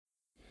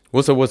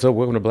What's up? What's up?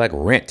 Welcome to Black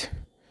Rent.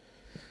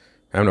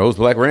 I'm the host,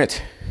 Black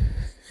Rent.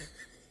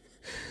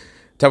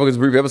 Topic of this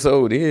brief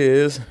episode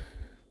is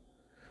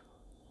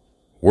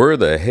where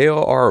the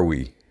hell are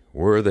we?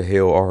 Where the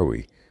hell are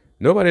we?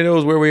 Nobody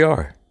knows where we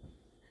are.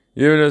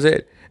 You ever notice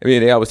that? I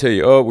mean, they always tell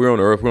you, oh, we're on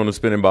Earth, we're on the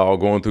spinning ball,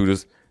 going through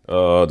this,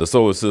 the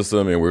solar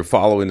system, and we're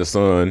following the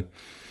sun,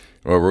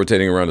 or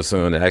rotating around the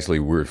sun. Actually,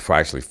 we're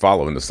actually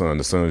following the sun.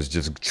 The sun is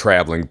just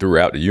traveling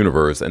throughout the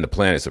universe, and the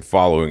planets are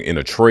following in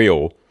a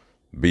trail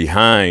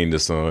behind the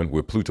sun,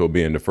 with Pluto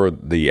being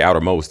the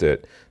outermost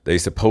that they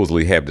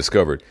supposedly have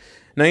discovered.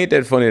 Now, ain't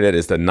that funny that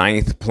it's the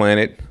ninth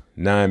planet,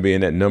 9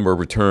 being that number of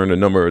return, the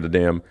number of the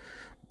damn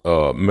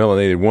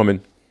melanated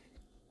woman,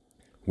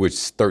 which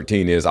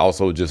 13 is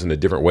also just in a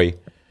different way.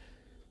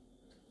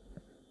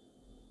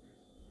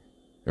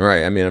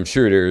 Right. I mean, I'm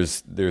sure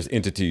there's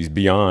entities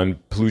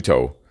beyond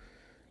Pluto.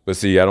 But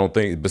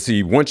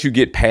see, once you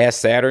get past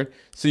Saturn,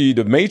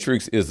 the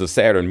matrix is the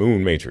Saturn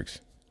moon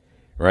matrix,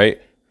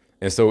 right?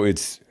 And so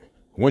it's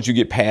once you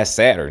get past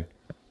Saturn,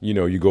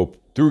 you go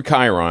through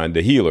Chiron,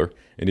 the healer,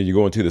 and then you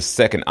go into the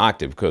second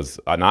octave, because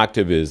an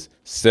octave is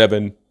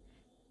 7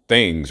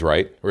 things,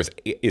 right? Or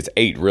it's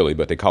 8 really,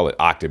 but they call it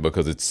octave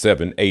because it's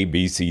 7, A,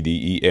 B, C,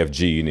 D, E, F,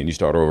 G, and then you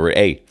start over at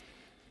A.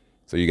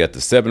 So you got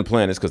the 7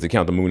 planets because they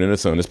count the moon and the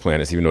sun as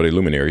planets, even though they're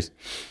luminaries.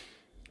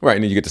 Right,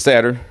 and then you get to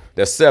Saturn.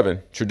 That's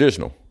 7,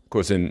 traditional. Of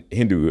course, in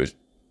Hindu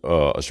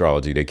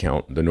astrology, they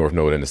count the North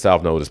Node and the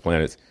South Node as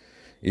planets,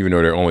 even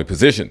though they're only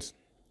positions.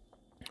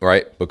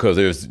 Right, because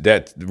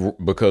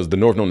because the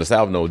North Node and the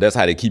South Node, that's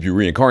how they keep you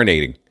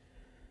reincarnating.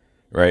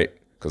 Right,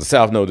 because the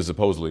South Node is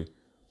supposedly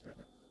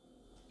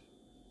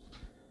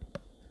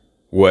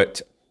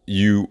what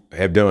you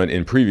have done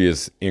in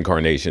previous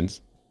incarnations.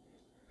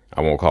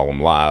 I won't call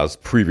them lives,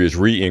 previous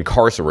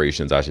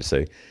reincarcerations, I should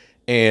say.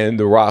 And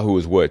the Rahu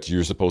is what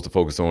you're supposed to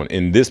focus on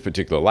in this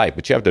particular life.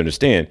 But you have to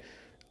understand,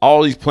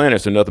 all these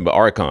planets are nothing but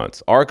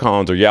archons.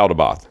 Archons are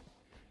Yaldabaoth.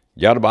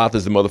 Yaldabaoth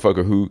is the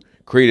motherfucker who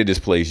created this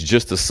place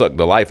just to suck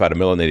the life out of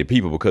melanated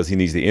people because he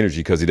needs the energy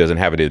because he doesn't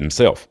have it in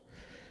himself.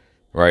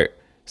 Right?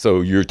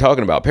 So you're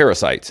talking about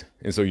parasites.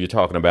 And so you're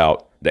talking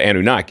about the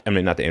Anunnaki. I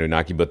mean, not the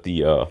Anunnaki, but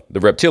the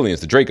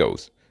reptilians, the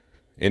Dracos.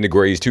 And the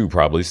Greys too,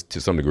 probably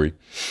to some degree.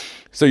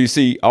 So you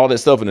see, all that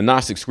stuff in the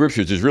Gnostic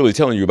scriptures is really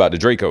telling you about the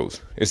Dracos,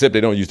 except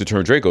they don't use the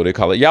term Draco. They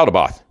call it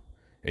Yaldabaoth.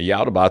 And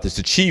Yaldabaoth is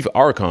the chief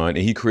archon, and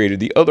he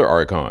created the other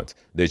archons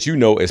that you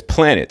know as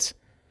planets,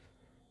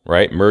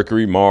 right?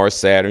 Mercury, Mars,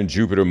 Saturn,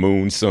 Jupiter,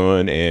 Moon,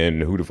 Sun,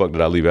 and who the fuck did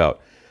I leave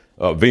out?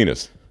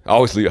 Venus. I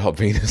always leave out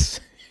Venus.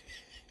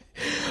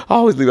 I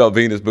always leave out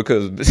Venus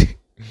because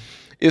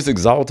it's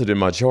exalted in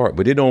my chart,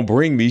 but it don't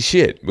bring me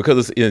shit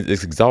because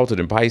it's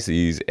exalted in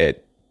Pisces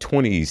at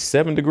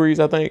 27 degrees,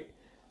 I think.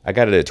 I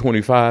got it at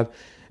 25.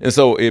 And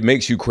so it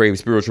makes you crave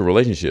spiritual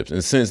relationships.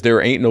 And since there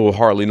ain't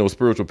hardly no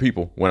spiritual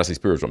people, when I say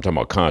spiritual, I'm talking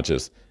about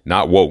conscious,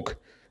 not woke,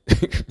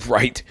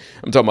 right?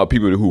 I'm talking about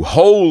people who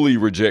wholly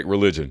reject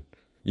religion,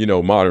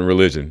 modern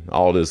religion,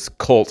 all this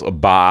cult of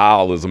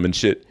Baalism and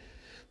shit.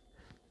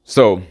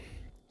 So,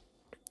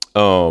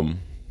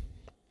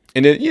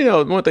 and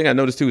then, one thing I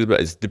noticed too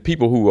is the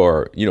people who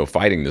are,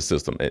 fighting the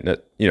system and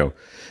that,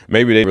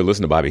 maybe they ever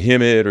listen to Bobby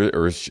Hemmett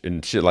or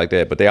and shit like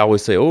that, but they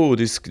always say, oh,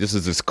 this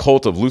is this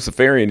cult of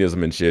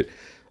Luciferianism and shit.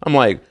 I'm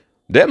like,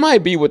 that might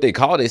be what they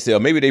call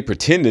themselves. Maybe they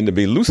pretending to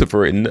be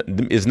Lucifer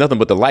and is nothing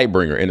but the light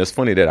bringer. And it's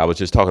funny that I was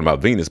just talking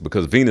about Venus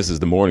because Venus is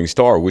the morning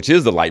star, which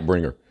is the light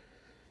bringer,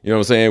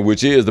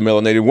 which is the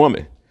melanated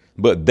woman.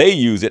 But they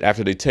use it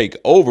after they take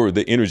over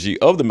the energy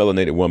of the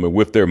melanated woman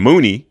with their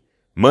Mooney,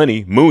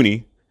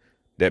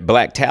 that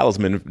black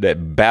talisman,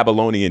 that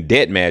Babylonian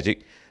debt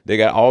magic. They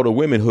got all the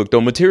women hooked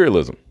on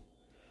materialism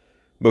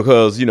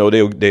because,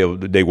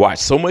 they watch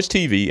so much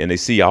TV and they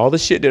see all the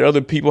shit that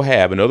other people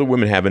have and other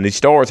women have and these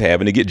stars have,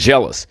 and they get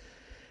jealous,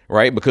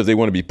 right? Because they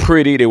want to be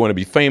pretty. They want to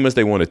be famous.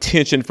 They want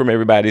attention from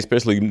everybody,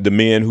 especially the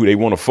men who they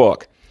want to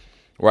fuck.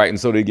 Right. And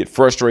so they get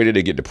frustrated.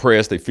 They get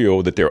depressed. They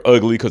feel that they're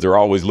ugly because they're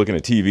always looking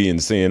at TV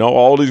and saying, oh,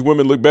 all these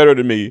women look better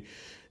than me.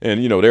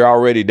 And, they're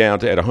already down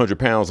to at 100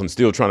 pounds and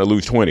still trying to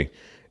lose 20.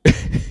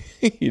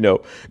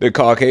 The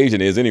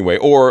Caucasian is anyway.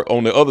 Or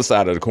on the other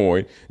side of the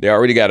coin, they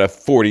already got a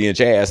 40-inch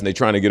ass and they're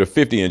trying to get a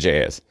 50-inch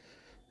ass.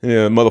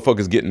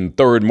 Motherfuckers getting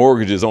third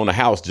mortgages on the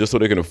house just so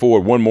they can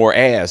afford one more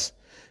ass.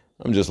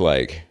 I'm just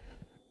like,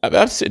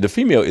 I've said the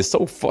female is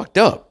so fucked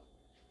up.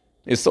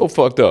 It's so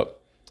fucked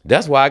up.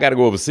 That's why I got to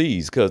go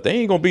overseas, because there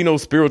ain't going to be no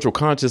spiritual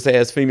conscious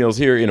ass females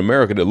here in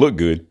America that look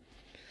good.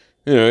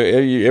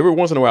 Every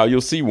once in a while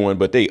you'll see one,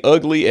 but they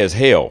ugly as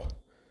hell.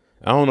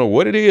 I don't know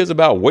what it is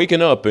about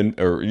waking up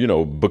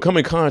or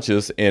becoming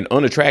conscious and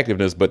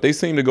unattractiveness, but they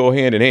seem to go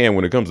hand in hand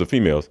when it comes to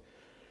females.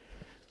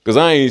 Because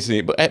I ain't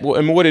seen, but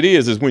what it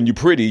is when you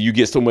pretty, you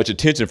get so much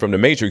attention from the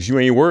matrix, you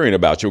ain't worrying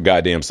about your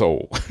goddamn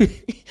soul.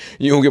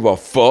 You don't give a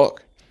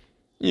fuck.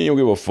 You don't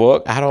give a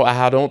fuck.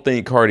 I don't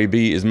think Cardi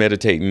B is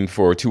meditating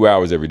for 2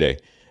 hours every day.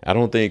 I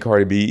don't think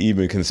Cardi B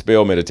even can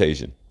spell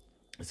meditation.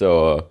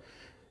 So,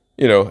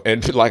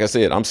 and like I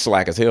said, I'm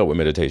slack as hell with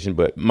meditation,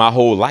 but my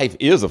whole life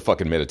is a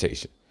fucking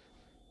meditation.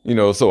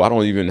 So I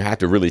don't even have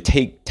to really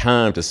take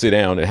time to sit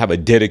down and have a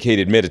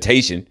dedicated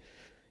meditation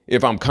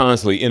if I'm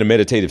constantly in a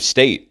meditative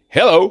state.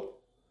 Hello.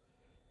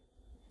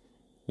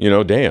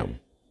 Damn.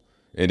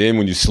 And then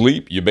when you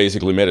sleep, you're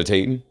basically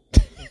meditating.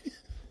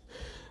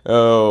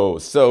 Oh,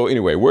 so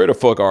anyway, where the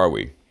fuck are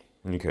we?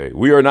 Okay,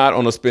 we are not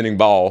on a spinning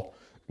ball,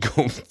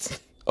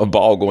 a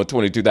ball going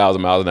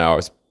 22,000 miles an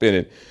hour,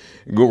 spinning,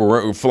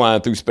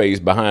 flying through space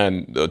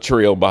behind a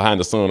trail behind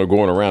the sun or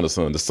going around the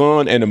sun. The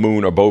sun and the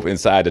moon are both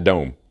inside the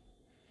dome.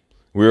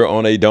 We're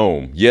on a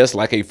dome. Yes,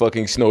 like a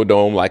fucking snow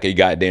dome, like a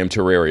goddamn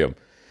terrarium.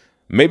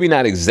 Maybe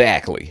not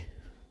exactly,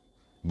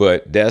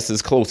 but that's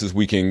as close as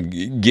we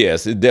can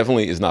guess. It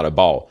definitely is not a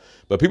ball.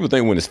 But people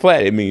think when it's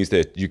flat, it means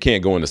that you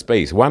can't go into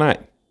space. Why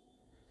not?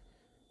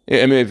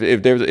 I mean,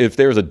 if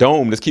there's a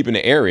dome that's keeping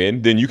the air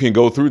in, then you can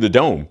go through the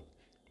dome.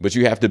 But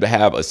you have to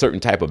have a certain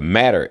type of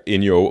matter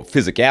in your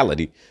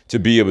physicality to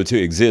be able to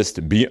exist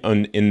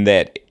in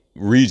that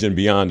region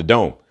beyond the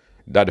dome.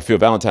 Dr. Phil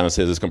Valentine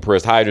says it's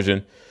compressed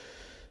hydrogen.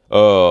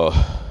 A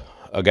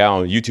guy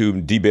on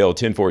YouTube,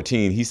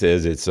 DBell1014, he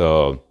says it's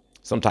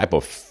some type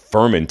of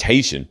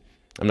fermentation.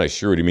 I'm not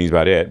sure what he means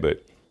by that,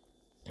 but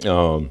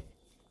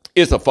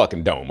it's a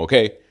fucking dome,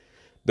 okay?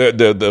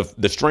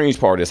 The strange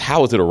part is,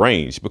 how is it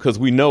arranged? Because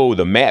we know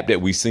the map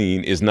that we've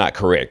seen is not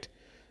correct.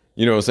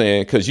 You know what I'm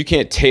saying? Because you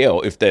can't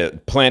tell if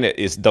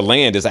the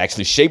land is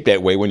actually shaped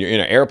that way when you're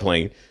in an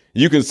airplane.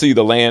 You can see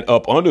the land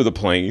up under the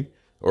plane,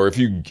 or if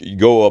you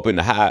go up in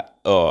the high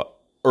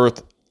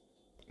Earth,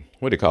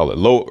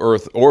 low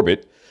Earth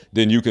orbit,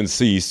 then you can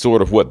see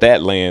sort of what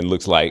that land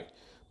looks like.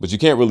 But you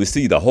can't really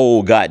see the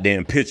whole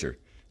goddamn picture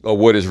of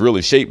what it's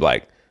really shaped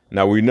like.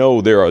 Now, we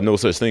know there are no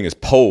such thing as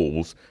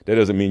poles. That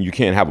doesn't mean you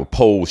can't have a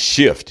pole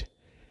shift,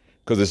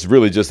 because it's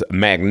really just a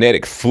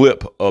magnetic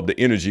flip of the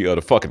energy of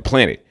the fucking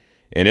planet.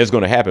 And it's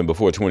going to happen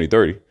before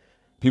 2030.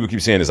 People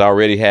keep saying it's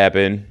already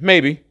happened.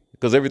 Maybe,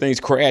 because everything's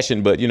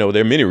crashing. But,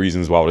 there are many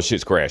reasons why all the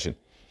shit's crashing.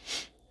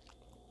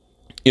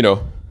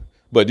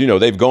 But,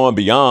 they've gone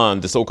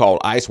beyond the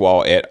so-called ice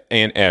wall at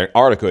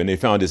Antarctica, and they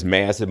found this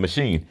massive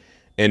machine.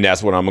 And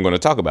that's what I'm going to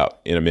talk about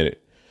in a minute.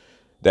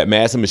 That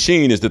massive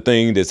machine is the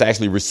thing that's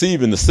actually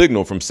receiving the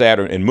signal from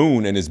Saturn and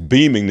Moon and is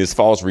beaming this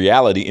false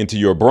reality into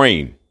your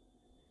brain,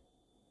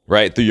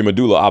 right, through your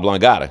medulla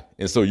oblongata.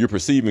 And so you're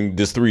perceiving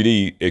this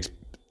 3D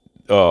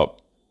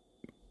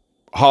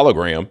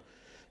hologram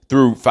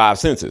through 5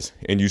 senses.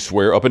 And you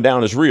swear up and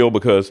down it's real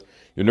because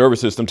your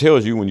nervous system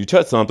tells you when you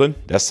touch something,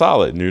 that's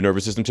solid. And your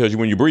nervous system tells you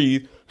when you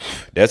breathe,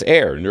 that's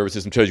air. The nervous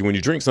system tells you when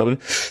you drink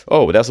something,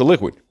 oh, that's a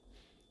liquid,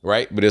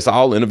 right? But it's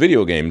all in a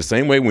video game. The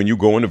same way when you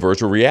go into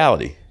virtual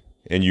reality.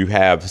 And you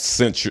have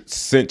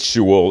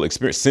sensual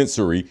experience,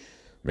 sensory,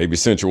 maybe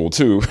sensual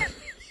too,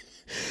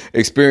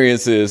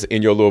 experiences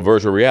in your little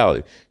virtual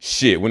reality.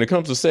 Shit, when it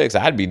comes to sex,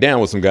 I'd be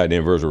down with some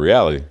goddamn virtual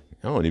reality.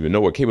 I don't even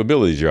know what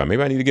capabilities you're on.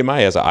 Maybe I need to get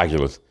my ass an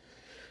Oculus.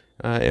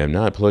 I am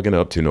not plugging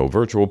up to no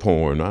virtual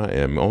porn. I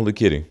am only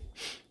kidding.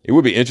 It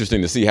would be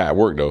interesting to see how it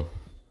worked, though.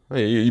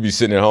 You'd be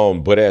sitting at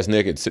home, butt ass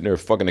naked, sitting there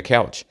fucking the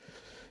couch.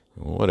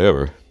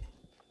 Whatever.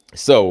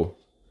 So,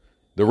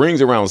 the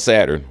rings around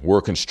Saturn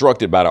were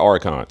constructed by the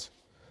archons,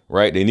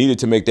 right? They needed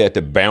to make that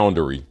the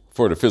boundary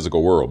for the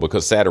physical world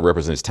because Saturn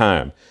represents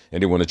time.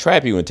 And they want to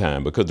trap you in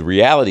time because the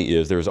reality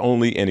is there's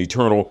only an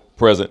eternal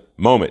present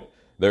moment.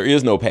 There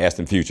is no past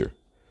and future.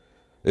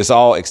 It's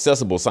all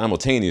accessible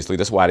simultaneously.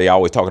 That's why they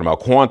always talking about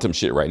quantum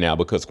shit right now,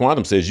 because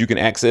quantum says you can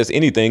access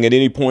anything at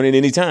any point at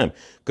any time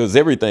because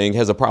everything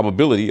has a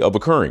probability of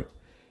occurring.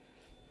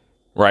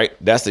 Right.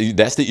 That's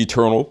the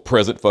eternal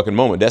present fucking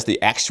moment. That's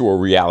the actual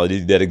reality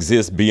that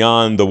exists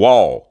beyond the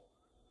wall.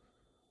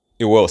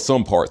 Well,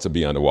 some parts are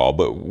beyond the wall,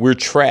 but we're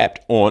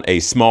trapped on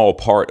a small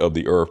part of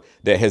the earth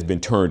that has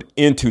been turned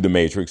into the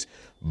matrix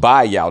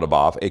by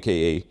Yaldabaoth,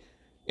 aka,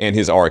 and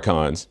his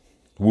archons,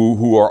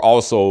 who are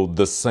also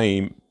the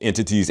same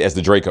entities as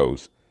the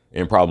Dracos,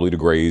 and probably the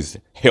Greys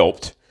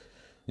helped.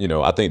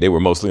 I think they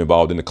were mostly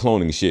involved in the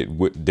cloning shit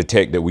with the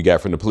tech that we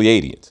got from the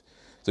Pleiadians.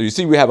 So you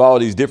see, we have all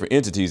these different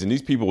entities, and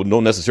these people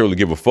don't necessarily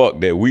give a fuck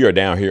that we are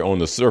down here on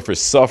the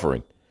surface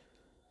suffering.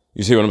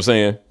 You see what I'm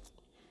saying?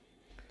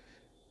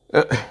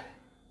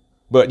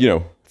 But,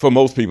 for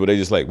most people, they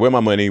just like, where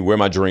my money, where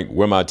my drink,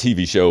 where my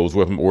TV shows,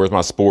 where's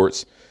my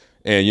sports?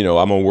 And,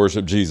 I'm going to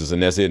worship Jesus,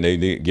 and that's it. And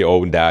they get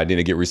old and die, then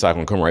they get recycled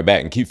and come right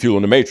back and keep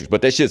fueling the matrix.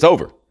 But that shit's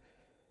over.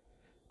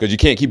 Because you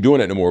can't keep doing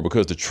that no more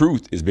because the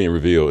truth is being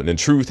revealed, and the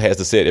truth has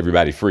to set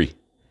everybody free.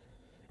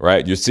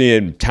 Right? You're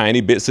seeing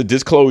tiny bits of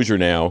disclosure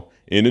now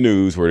in the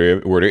news where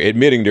they're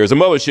admitting there's a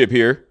mothership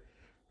here,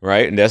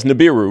 right? And that's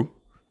Nibiru,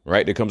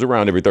 right? That comes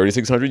around every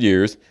 3,600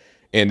 years.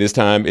 And this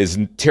time is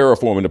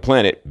terraforming the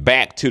planet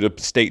back to the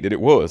state that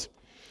it was.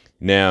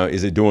 Now,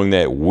 is it doing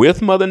that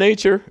with Mother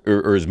Nature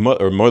or is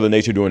Mother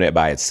Nature doing that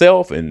by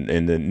itself and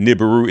the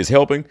Nibiru is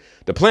helping?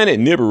 The planet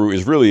Nibiru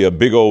is really a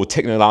big old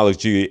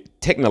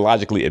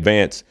technologically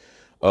advanced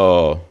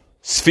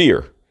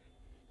sphere.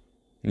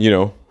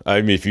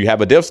 If you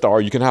have a Death Star,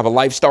 you can have a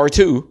Life Star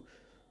too.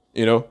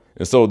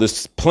 And so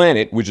this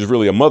planet, which is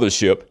really a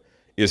mothership,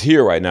 is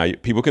here right now.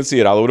 People can see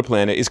it all over the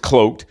planet. It's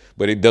cloaked,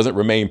 but it doesn't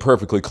remain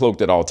perfectly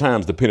cloaked at all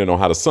times, depending on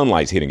how the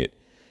sunlight's hitting it.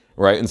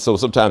 Right. And so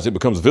sometimes it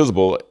becomes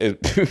visible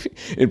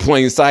in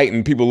plain sight,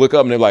 and people look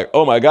up and they're like,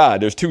 oh, my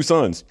God, there's two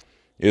suns.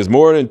 It's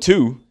more than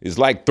two. It's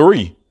like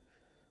three.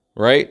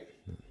 Right.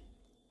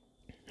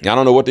 I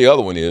don't know what the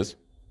other one is.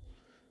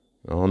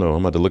 I don't know.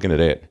 I'm about to look into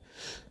that.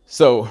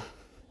 So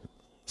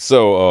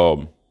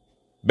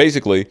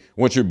basically,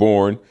 once you're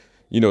born,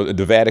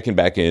 the Vatican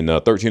back in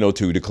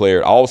 1302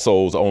 declared all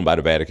souls owned by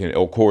the Vatican.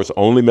 Of course,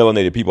 only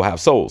melanated people have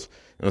souls.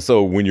 And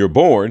so when you're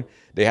born,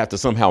 they have to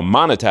somehow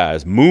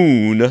moonatize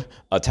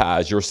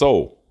your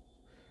soul.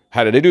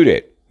 How did they do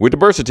that? With the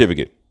birth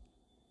certificate.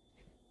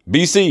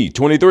 BC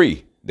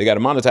 23, they got to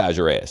monetize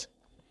your ass.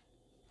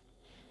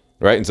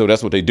 Right. And so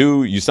that's what they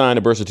do. You sign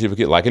the birth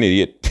certificate like an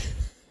idiot.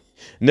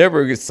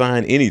 Never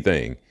sign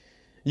anything.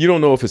 You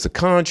don't know if it's a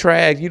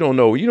contract. You don't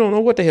know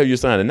what the hell you're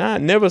signing.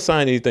 Never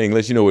sign anything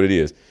unless you know what it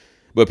is.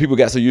 But people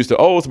got so used to,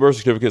 it's a birth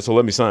certificate, so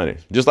let me sign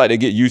it. Just like they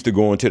get used to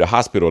going to the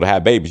hospital to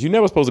have babies. You're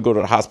never supposed to go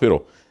to the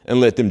hospital and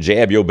let them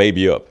jab your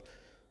baby up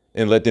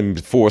and let them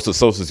force a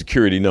social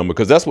security number,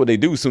 because that's what they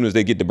do as soon as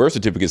they get the birth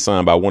certificate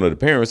signed by one of the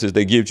parents. Is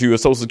they give you a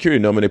social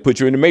security number and they put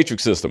you in the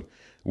matrix system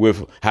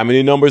with how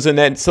many numbers in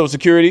that social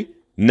security?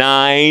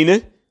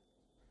 9.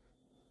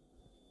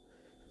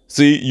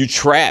 See, you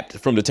trapped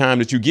from the time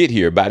that you get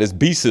here by this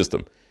B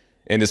system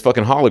and this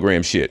fucking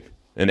hologram shit.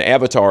 And the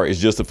avatar is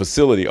just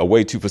a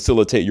way to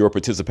facilitate your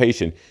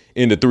participation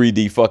in the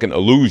 3D fucking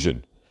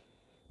illusion.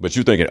 But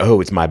you're thinking,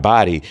 it's my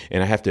body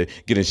and I have to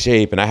get in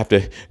shape and I have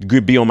to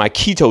be on my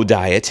keto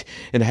diet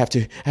and I have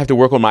to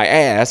work on my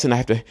ass and I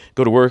have to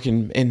go to work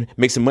and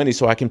make some money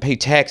so I can pay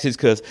taxes,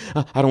 because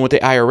I don't want the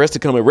IRS to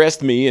come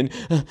arrest me, and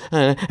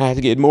I have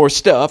to get more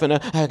stuff, and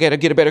I got to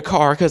get a better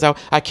car because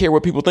I care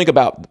what people think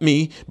about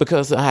me,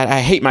 because I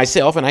hate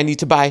myself and I need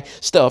to buy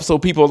stuff so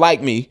people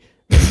like me.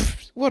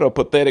 What a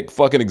pathetic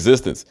fucking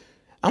existence.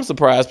 I'm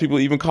surprised people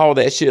even call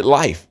that shit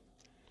life.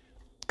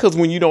 Because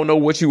when you don't know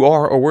what you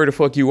are or where the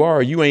fuck you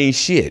are, you ain't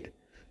shit.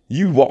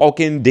 You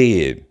walking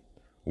dead.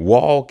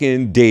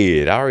 Walking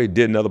dead. I already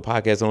did another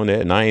podcast on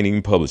that and I ain't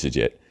even published it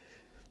yet.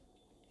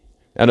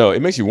 I know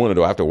it makes you wonder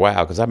though after a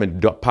while, because I've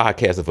been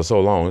podcasting for so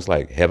long. It's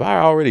like, have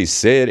I already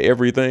said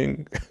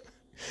everything?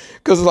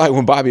 Because it's like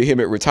when Bobby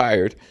Hemmett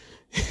retired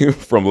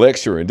from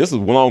lecturing. This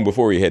was long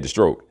before he had the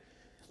stroke.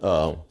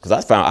 Because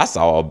I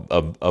saw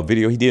a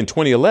video he did in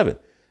 2011.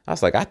 I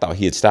was like, I thought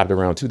he had stopped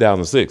around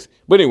 2006.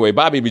 But anyway,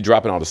 Bobby be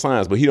dropping all the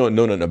science, but he don't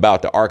know nothing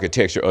about the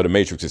architecture of the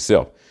matrix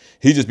itself.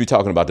 He just be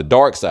talking about the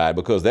dark side,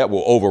 because that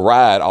will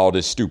override all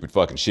this stupid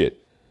fucking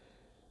shit.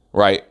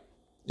 Right?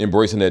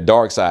 Embracing that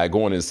dark side,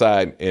 going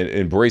inside and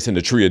embracing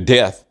the tree of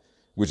death,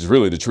 which is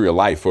really the tree of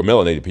life for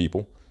melanated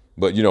people.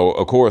 But,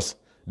 of course,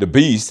 the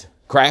beast,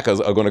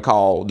 crackers, are going to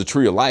call the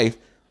tree of life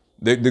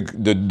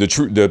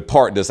the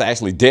part that's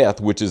actually death,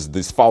 which is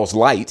this false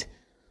light.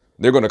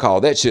 They're going to call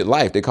that shit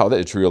life. They call that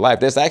the tree of life.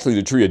 That's actually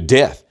the tree of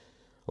death.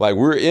 Like,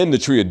 we're in the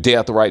tree of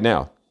death right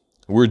now.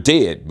 We're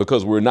dead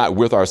because we're not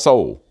with our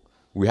soul.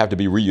 We have to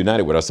be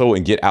reunited with our soul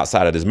and get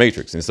outside of this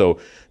matrix. And so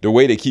the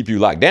way they keep you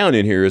locked down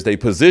in here is they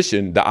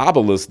position the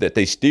obelisks that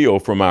they steal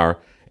from our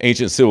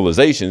ancient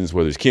civilizations,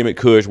 whether it's Kemet,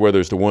 Kush, whether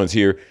it's the ones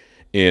here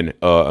in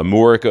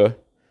Amurika,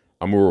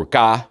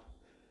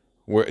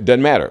 where it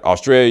doesn't matter,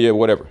 Australia,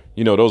 whatever.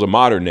 Those are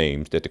modern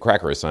names that the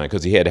cracker assigned,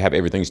 because he had to have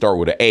everything start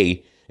with an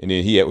A. And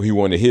then he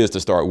wanted his to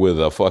start with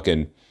a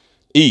fucking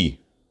E,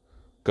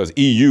 because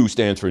EU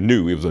stands for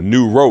new. It was a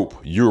new rope,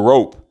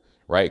 Europe,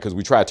 right? Because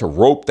we tried to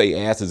rope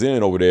their asses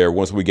in over there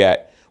once we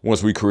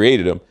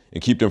created them,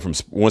 and keep them from,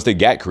 once they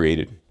got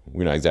created.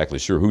 We're not exactly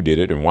sure who did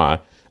it and why.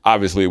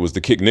 Obviously, it was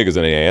to kick niggas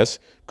in their ass,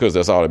 because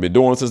that's all they've been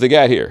doing since they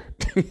got here.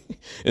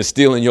 And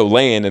stealing your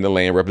land, and the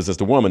land represents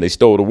the woman. They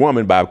stole the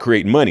woman by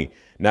creating money.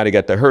 Now they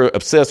got her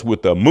obsessed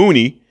with the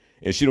Mooney,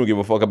 and she don't give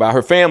a fuck about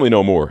her family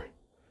no more.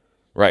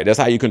 Right. That's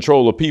how you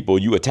control the people.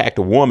 You attack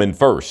the woman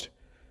first,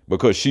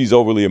 because she's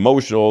overly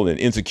emotional and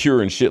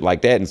insecure and shit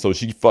like that. And so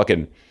she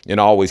fucking and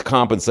always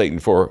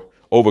overcompensating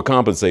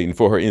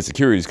for her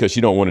insecurities, because she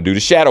don't want to do the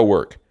shadow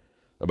work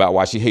about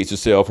why she hates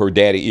herself, her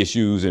daddy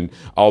issues, and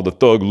all the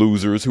thug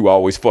losers who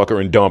always fuck her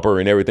and dump her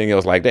and everything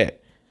else like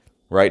that.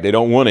 Right. They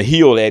don't want to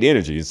heal that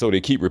energy. And so they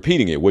keep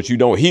repeating it. What you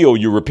don't heal,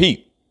 you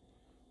repeat.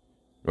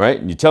 Right.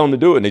 And you tell them to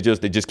do it, and they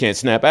just can't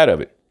snap out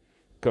of it.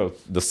 Because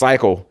the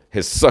cycle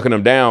is sucking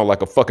them down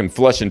like a fucking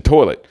flushing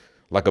toilet,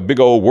 like a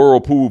big old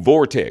whirlpool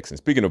vortex. And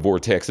speaking of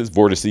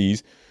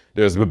vortices,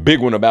 there's a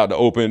big one about to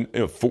open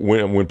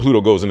when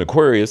Pluto goes in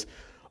Aquarius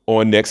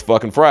on next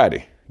fucking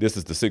Friday. This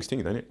is the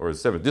 16th, ain't it? Or the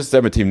 7th? This is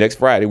 17th next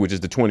Friday, which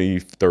is the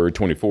 23rd,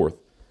 24th.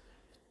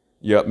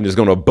 Yep, and it's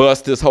going to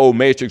bust this whole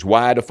matrix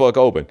wide the fuck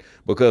open.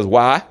 Because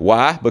why?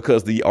 Why?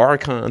 Because the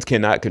archons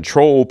cannot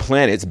control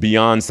planets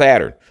beyond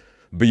Saturn,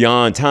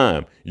 beyond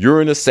time.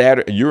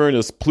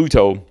 Uranus,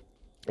 Pluto,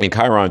 and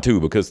Chiron too,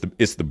 because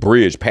it's the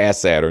bridge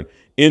past Saturn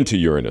into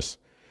Uranus,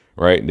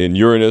 right? And then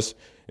Uranus,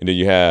 and then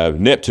you have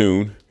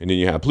Neptune, and then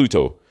you have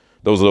Pluto.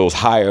 Those are those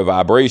higher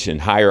vibration,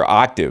 higher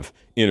octave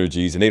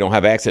energies, and they don't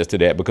have access to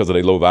that because of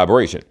their low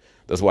vibration.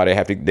 That's why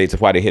that's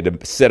why they had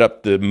to set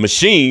up the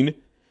machine.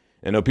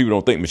 I know people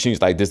don't think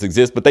machines like this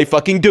exist, but they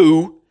fucking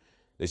do.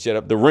 They set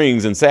up the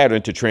rings in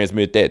Saturn to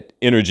transmit that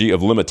energy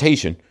of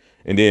limitation.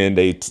 And then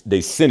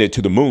they send it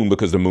to the moon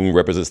because the moon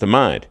represents the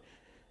mind.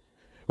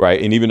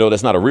 Right. And even though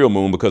that's not a real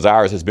moon because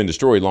ours has been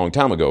destroyed a long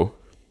time ago,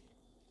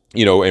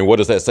 and what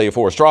does that say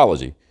for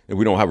astrology? If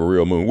we don't have a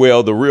real moon?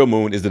 Well, the real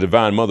moon is the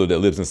divine mother that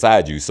lives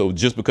inside you. So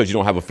just because you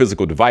don't have a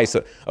physical device,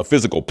 a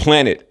physical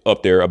planet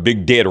up there, a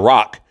big dead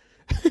rock,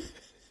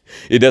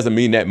 it doesn't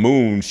mean that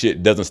moon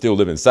shit doesn't still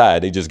live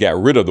inside. They just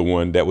got rid of the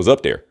one that was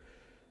up there.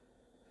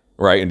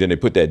 Right. And then they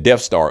put that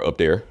Death Star up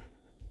there,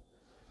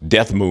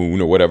 Death Moon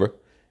or whatever.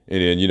 And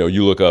then,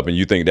 you look up and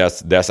you think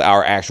that's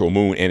our actual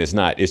moon, and it's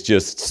not. It's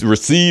just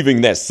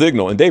receiving that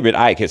signal. And David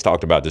Icke has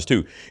talked about this,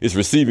 too. It's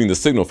receiving the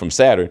signal from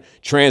Saturn,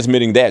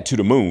 transmitting that to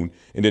the moon.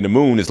 And then the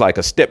moon is like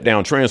a step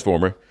down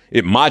transformer.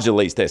 It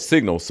modulates that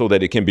signal so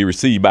that it can be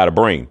received by the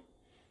brain.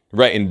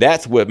 Right. And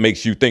that's what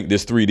makes you think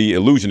this 3D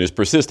illusion is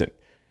persistent.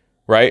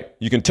 Right.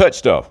 You can touch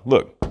stuff.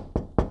 Look,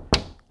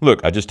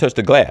 I just touched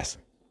the glass.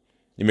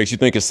 It makes you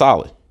think it's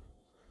solid.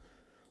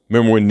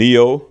 Remember when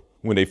Neo,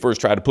 when they first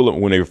tried to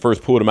when they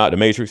first pulled him out of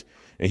the Matrix,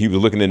 and he was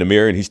looking in the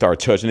mirror and he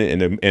started touching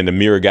it, and the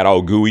mirror got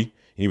all gooey, and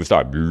he would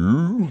start,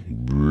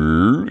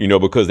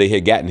 because they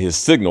had gotten his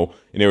signal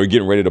and they were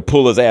getting ready to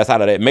pull his ass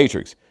out of that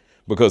Matrix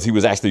because he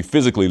was actually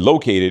physically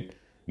located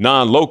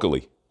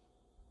non-locally,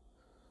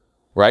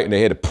 right? And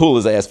they had to pull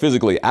his ass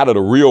physically out of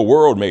the real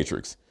world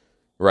Matrix,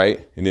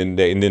 right? And then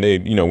they,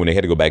 when they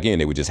had to go back in,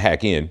 they would just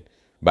hack in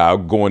by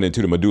going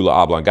into the medulla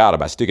oblongata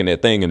by sticking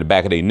that thing in the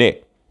back of their neck.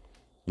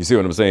 You see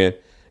what I'm saying?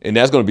 And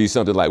that's going to be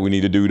something like we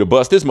need to do to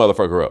bust this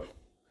motherfucker up.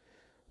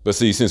 But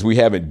see, since we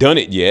haven't done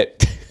it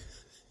yet,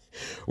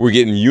 we're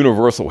getting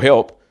universal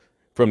help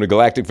from the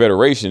Galactic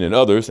Federation and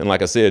others. And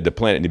like I said, the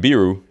planet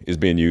Nibiru is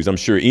being used. I'm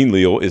sure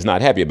Enlil is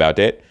not happy about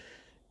that.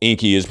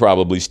 Enki is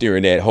probably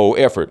steering that whole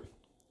effort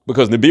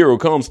because Nibiru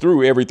comes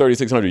through every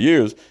 3,600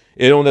 years.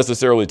 It don't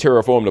necessarily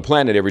terraform the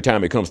planet every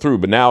time it comes through.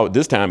 But now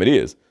this time it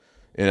is.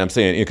 And I'm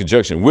saying in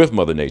conjunction with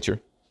Mother Nature.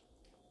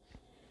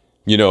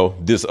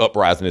 This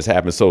uprising is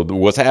happening. So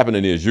what's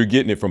happening is you're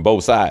getting it from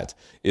both sides.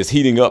 It's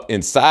heating up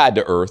inside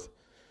the earth,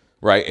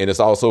 right? And it's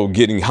also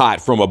getting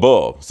hot from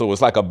above. So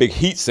it's like a big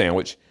heat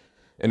sandwich.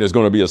 And there's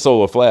going to be a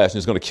solar flash, and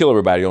it's going to kill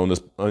everybody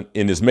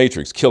in this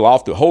matrix, kill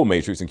off the whole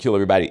matrix and kill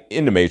everybody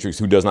in the matrix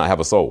who does not have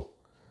a soul.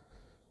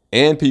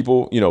 And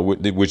people,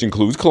 which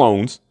includes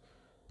clones,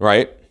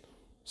 right?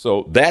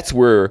 So that's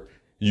where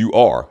you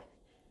are.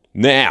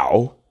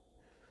 Now,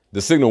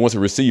 the signal, once it's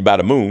received by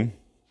the moon,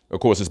 of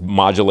course, it's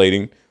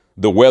modulating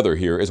the weather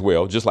here as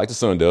well, just like the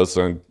sun does.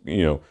 Sun,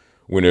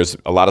 when there's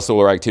a lot of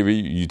solar activity,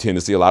 you tend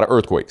to see a lot of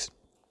earthquakes,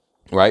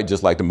 right?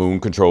 Just like the moon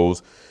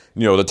controls,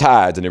 the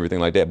tides and everything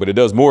like that. But it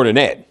does more than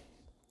that.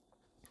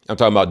 I'm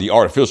talking about the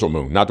artificial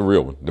moon, not the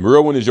real one. The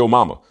real one is your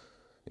mama,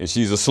 and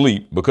she's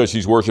asleep because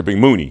she's worshiping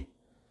Mooney,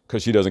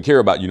 because she doesn't care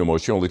about you no more.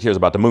 She only cares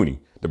about the Mooney,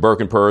 the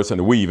Birkin purse and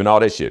the weave and all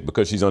that shit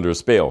because she's under a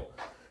spell,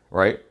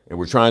 right? And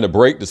we're trying to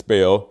break the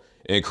spell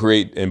and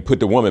create and put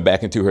the woman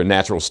back into her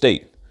natural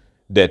state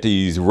that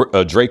these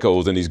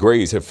Dracos and these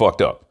Greys have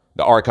fucked up.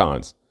 The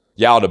Archons.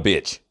 Y'all the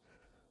bitch.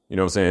 You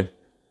know what I'm saying?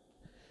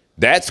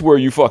 That's where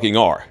you fucking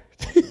are.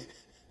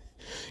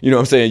 You know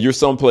what I'm saying? You're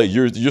someplace.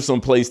 You're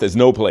someplace that's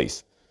no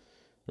place.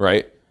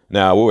 Right?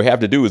 Now, what we have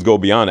to do is go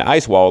beyond the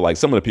ice wall like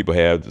some of the people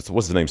have.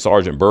 What's his name?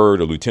 Sergeant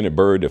Byrd or Lieutenant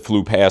Byrd that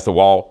flew past the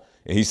wall.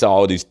 And he saw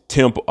all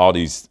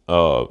these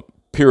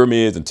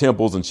pyramids and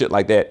temples and shit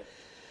like that.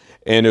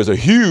 And there's a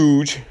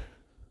huge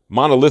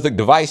monolithic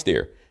device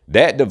there.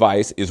 That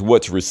device is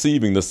what's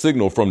receiving the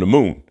signal from the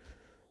moon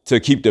to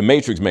keep the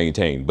matrix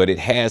maintained. But it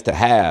has to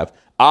have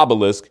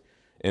obelisk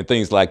and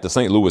things like the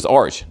St. Louis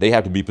Arch. They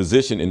have to be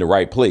positioned in the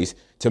right place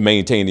to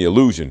maintain the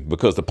illusion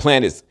because the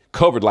planet's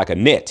covered like a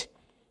net.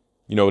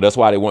 That's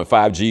why they want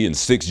 5G and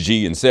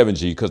 6G and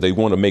 7G because they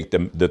want to make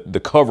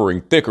the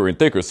covering thicker and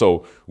thicker.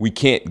 So we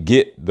can't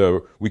get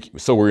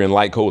so we're in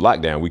light code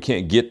lockdown. We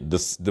can't get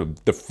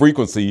the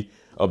frequency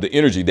of the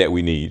energy that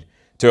we need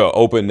to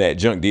open that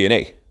junk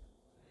DNA.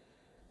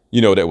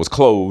 That was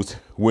closed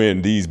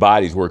when these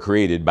bodies were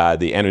created by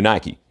the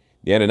Anunnaki.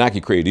 The Anunnaki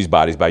created these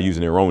bodies by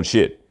using their own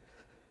shit,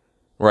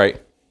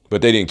 right?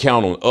 But they didn't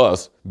count on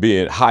us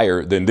being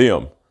higher than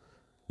them,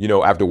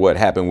 after what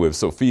happened with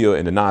Sophia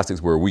and the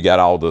Gnostics, where we got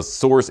all the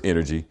source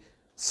energy,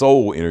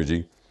 soul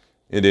energy,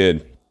 and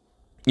then,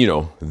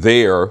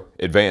 they're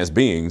advanced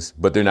beings,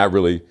 but they're not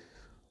really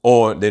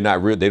they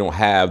don't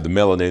have the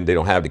melanin, they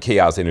don't have the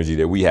chaos energy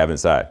that we have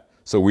inside.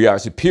 So we are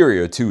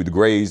superior to the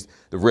Greys,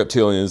 the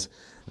reptilians,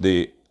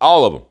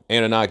 all of them,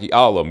 Anunnaki,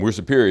 all of them. We're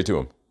superior to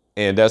them.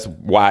 And that's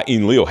why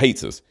Enlil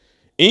hates us.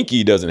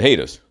 Enki doesn't hate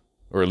us,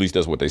 or at least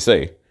that's what they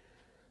say.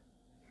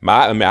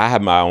 I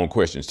have my own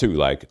questions too.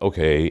 Like,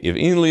 okay, if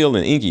Enlil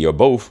and Enki are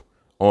both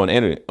on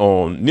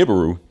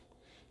Nibiru,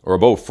 or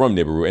both from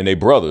Nibiru, and they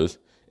brothers,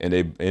 and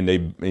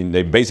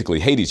they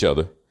basically hate each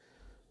other,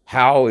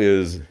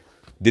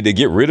 did they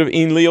get rid of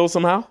Enlil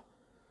somehow?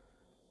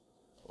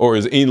 Or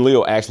is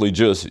Enlil actually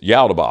just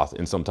Yaldabaoth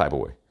in some type of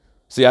way?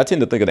 See, I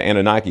tend to think of the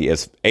Anunnaki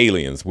as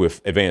aliens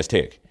with advanced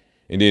tech.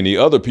 And then the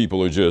other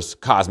people are just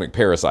cosmic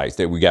parasites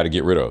that we got to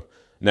get rid of.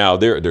 Now,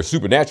 they're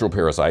supernatural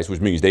parasites, which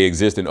means they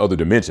exist in other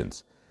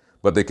dimensions,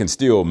 but they can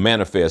still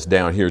manifest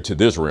down here to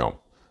this realm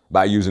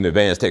by using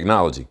advanced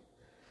technology,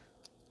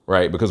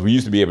 right? Because we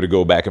used to be able to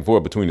go back and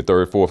forth between the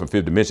third, fourth, and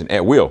fifth dimension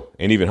at will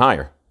and even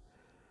higher.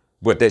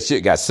 But that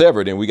shit got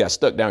severed and we got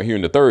stuck down here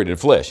in the third in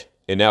flesh.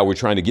 And now we're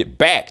trying to get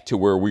back to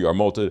where we are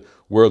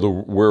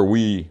where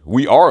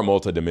we are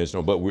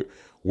multidimensional, but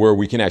where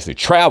we can actually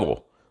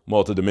travel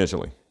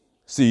multidimensionally.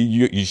 See,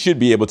 you should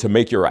be able to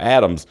make your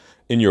atoms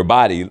in your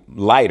body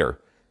lighter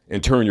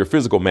and turn your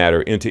physical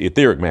matter into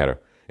etheric matter.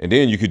 And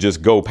then you could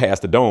just go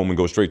past the dome and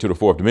go straight to the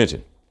fourth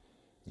dimension.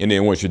 And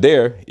then once you're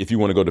there, if you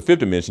want to go to fifth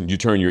dimension, you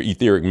turn your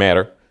etheric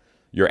matter,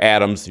 your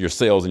atoms, your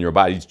cells in your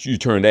body, you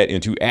turn that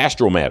into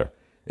astral matter.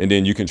 And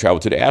then you can travel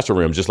to the astral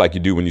realm just like you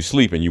do when you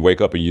sleep and you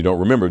wake up and you don't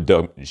remember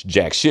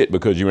jack shit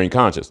because you ain't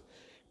conscious.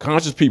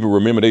 Conscious people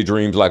remember their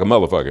dreams like a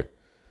motherfucker.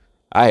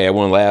 I had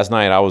one last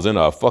night. I was in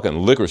a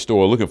fucking liquor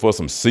store looking for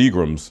some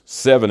Seagrams,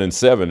 7 and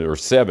 7 or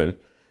 7,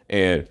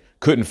 and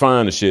couldn't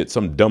find the shit.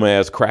 Some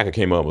dumbass cracker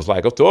came up, was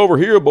like, "It's over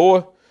here,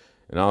 boy."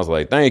 And I was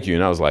like, "Thank you."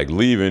 And I was like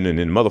leaving, and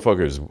then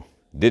motherfuckers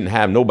didn't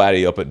have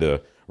nobody up at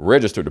the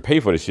register to pay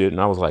for the shit. And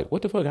I was like,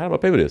 "What the fuck? How do I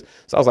pay for this?"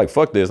 So I was like,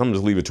 "Fuck this. I'm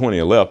just leaving 20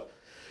 and left."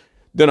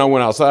 Then I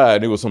went outside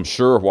and there was some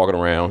sheriff walking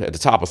around at the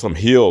top of some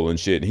hill and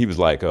shit. And he was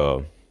like,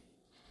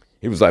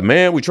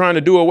 "Man, we're trying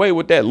to do away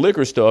with that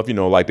liquor stuff, you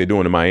know, like they're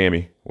doing in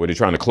Miami, where they're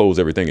trying to close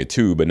everything at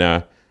 2, but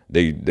now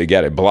they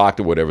got it blocked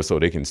or whatever, so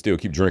they can still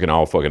keep drinking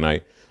all fucking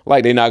night.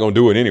 Like they're not gonna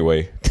do it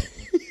anyway."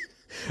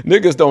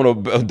 Niggas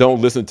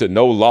don't listen to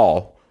no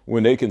law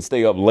when they can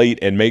stay up late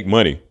and make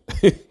money.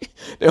 They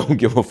don't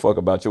give a fuck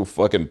about your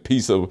fucking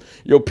piece of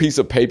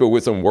paper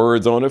with some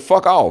words on it.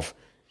 Fuck off.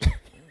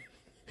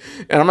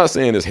 And I'm not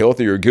saying it's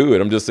healthy or good.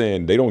 I'm just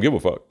saying they don't give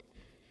a fuck.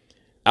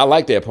 I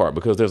like that part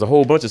because there's a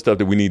whole bunch of stuff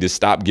that we need to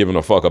stop giving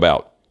a fuck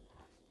about.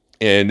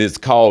 And it's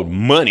called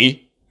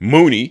money,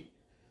 Mooney.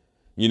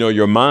 You know,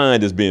 your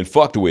mind is being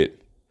fucked with,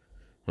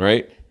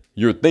 right?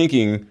 You're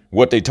thinking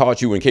what they taught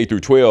you in K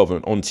through 12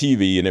 and on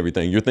TV and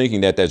everything. You're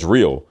thinking that that's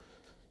real.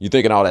 You're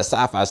thinking all that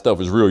sci-fi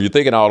stuff is real. You're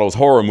thinking all those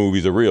horror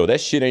movies are real.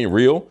 That shit ain't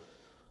real.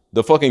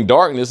 The fucking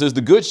darkness is the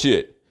good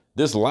shit.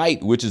 This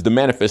light, which is the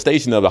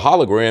manifestation of the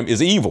hologram,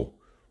 is evil.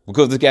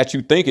 Because it's got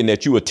you thinking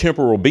that you a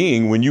temporal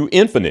being when you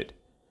infinite.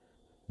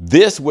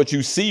 This, what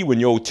you see when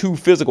your 2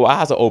 physical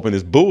eyes are open,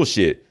 is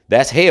bullshit.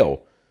 That's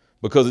hell.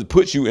 Because it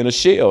puts you in a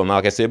shell. And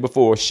like I said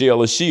before,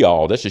 shell is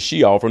Sheol. That's a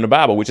Sheol from the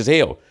Bible, which is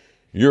hell.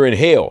 You're in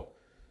hell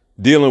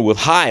dealing with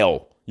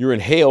Heil. You're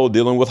in hell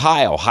dealing with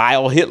Heil.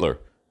 Heil Hitler.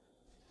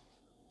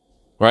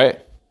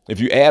 Right? If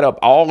you add up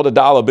all of the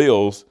dollar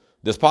bills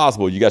that's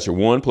possible, you got your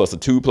 1 plus a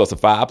 2 plus a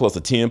 5 plus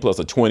a 10 plus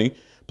a 20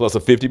 plus a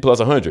 50 plus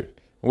 100.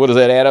 What does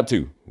that add up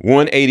to?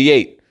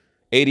 188.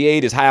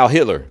 88 is Heil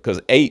Hitler because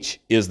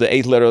H is the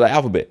 8th letter of the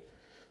alphabet.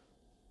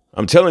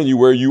 I'm telling you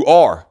where you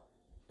are.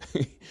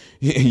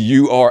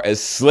 You are a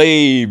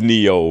slave,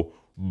 Neo,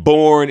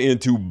 born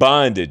into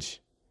bondage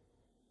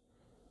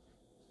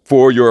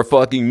for your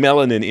fucking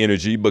melanin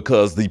energy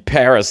because the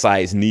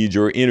parasites need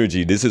your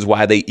energy. This is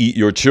why they eat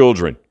your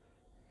children.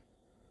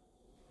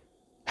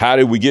 How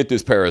did we get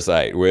this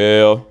parasite?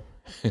 Well,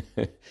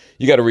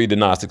 you got to read the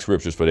Gnostic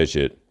scriptures for that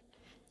shit.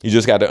 You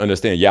just got to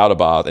understand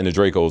Yaldabaoth and the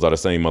Dracos are the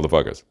same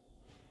motherfuckers.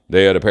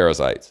 They are the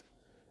parasites,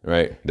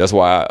 right? That's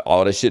why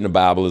all that shit in the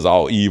Bible is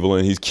all evil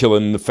and he's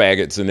killing the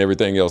faggots and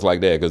everything else like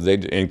that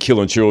and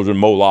killing children.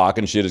 Moloch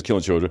and shit is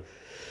killing children.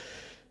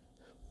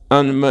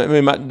 I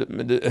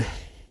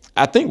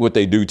think what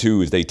they do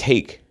too is they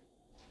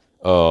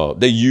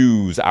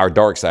use our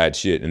dark side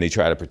shit and they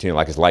try to pretend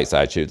like it's light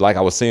side shit. Like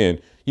I was saying,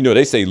 you know,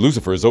 they say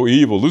Lucifer is so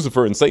evil.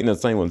 Lucifer and Satan are the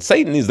same one.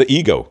 Satan is the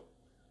ego.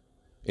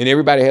 And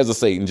everybody has a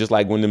Satan, just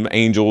like when them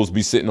angels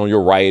be sitting on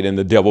your right and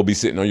the devil be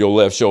sitting on your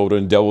left shoulder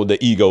and the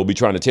ego be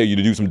trying to tell you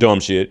to do some dumb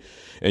shit.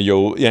 And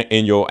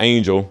your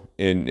angel,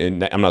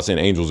 and I'm not saying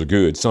angels are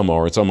good. Some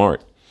are and some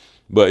aren't.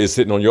 But it's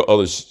sitting on your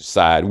other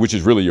side, which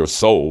is really your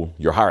soul,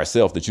 your higher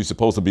self that you're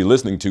supposed to be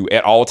listening to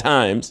at all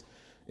times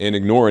and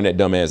ignoring that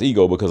dumbass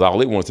ego because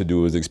all it wants to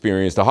do is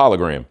experience the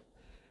hologram,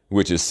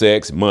 which is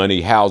sex,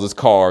 money, houses,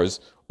 cars,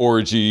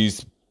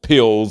 orgies,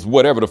 pills,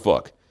 whatever the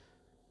fuck.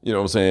 You know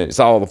what I'm saying? It's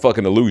all a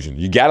fucking illusion.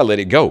 You got to let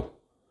it go.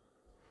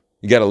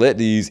 You got to let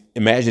these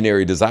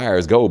imaginary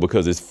desires go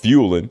because it's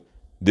fueling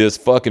this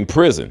fucking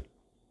prison.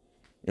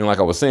 And like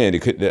I was saying,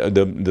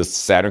 the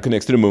Saturn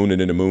connects to the moon, and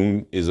then the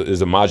moon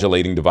is a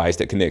modulating device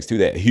that connects to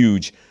that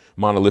huge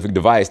monolithic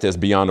device that's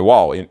beyond the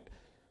wall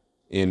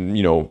in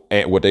you know,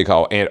 what they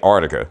call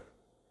Antarctica.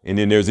 And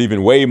then there's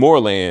even way more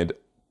land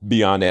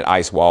beyond that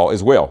ice wall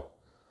as well.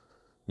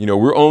 You know,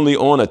 we're only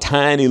on a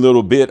tiny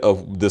little bit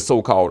of the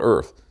so-called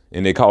Earth.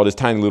 And they call this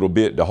tiny little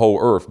bit the whole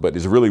Earth, but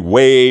it's really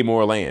way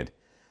more land.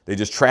 They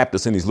just trapped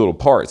us in these little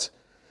parts,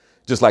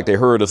 just like they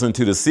herded us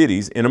into the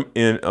cities in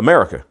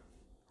America,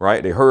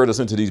 right? They herded us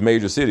into these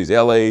major cities,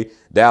 LA,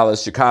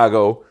 Dallas,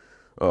 Chicago,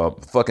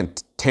 fucking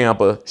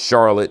Tampa,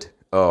 Charlotte,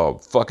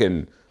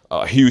 fucking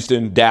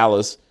Houston,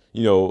 Dallas,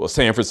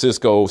 San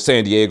Francisco,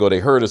 San Diego. They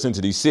herd us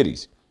into these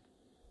cities,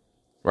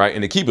 right?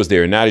 And they keep us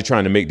there. And now they're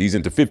trying to make these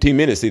into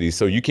 15-minute cities.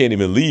 So you can't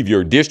even leave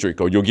your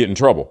district or you'll get in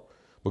trouble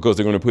because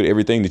they're going to put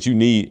everything that you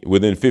need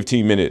within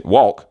 15-minute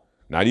walk,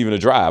 not even a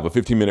drive, a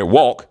 15-minute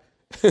walk,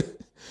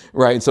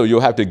 right? And so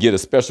you'll have to get a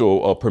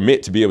special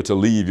permit to be able to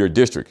leave your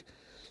district,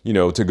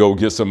 to go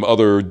get some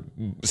other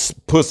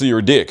pussy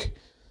or dick.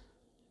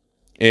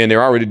 And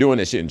they're already doing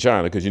that shit in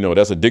China because,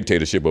 that's a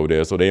dictatorship over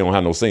there. So they don't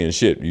have no say in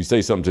shit. You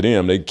say something to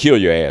them, they kill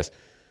your ass,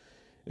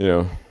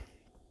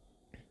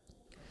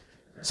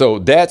 So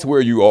that's where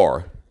you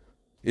are.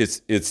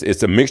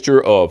 It's a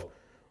mixture of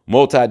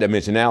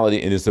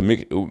multidimensionality, and it's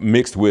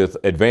mixed with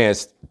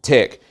advanced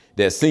tech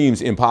that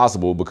seems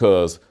impossible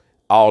because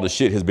all the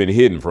shit has been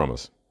hidden from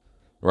us,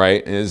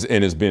 right?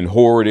 And it's been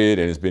hoarded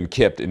and it's been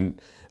kept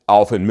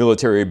off in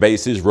military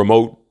bases,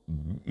 remote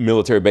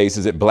military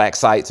bases at black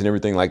sites and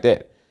everything like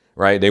that.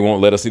 Right, they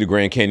won't let us see the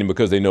Grand Canyon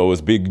because they know it's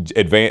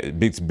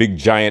big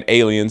giant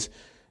aliens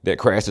that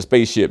crashed a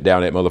spaceship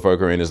down that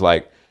motherfucker, and it's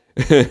like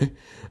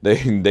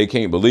they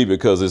can't believe it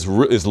because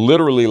it's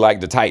literally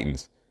like the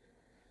Titans.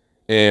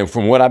 And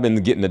from what I've been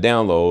getting the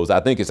downloads, I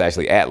think it's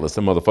actually Atlas,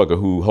 the motherfucker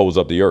who holds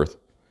up the Earth.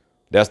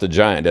 That's the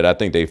giant that I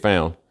think they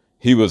found.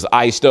 He was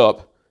iced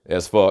up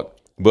as fuck,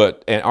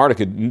 but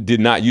Antarctica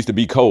did not used to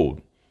be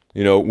cold.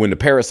 When the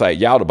parasite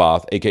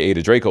Yaldabaoth, aka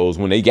the Dracos,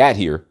 when they got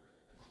here,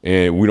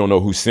 and we don't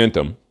know who sent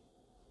them.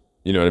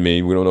 You know what I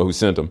mean? We don't know who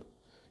sent them.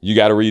 You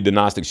got to read the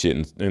Gnostic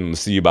shit and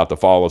see about the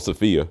fall of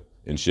Sophia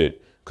and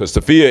shit. Because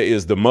Sophia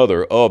is the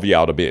mother of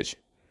Yalda bitch.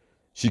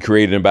 She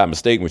created him by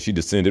mistake when she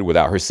descended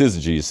without her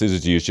syzygy.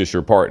 Syzygy is just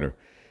your partner.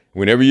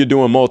 Whenever you're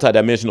doing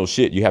multidimensional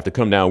shit, you have to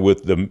come down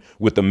with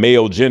the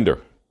male gender.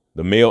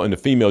 The male and the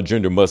female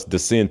gender must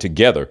descend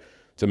together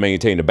to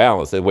maintain the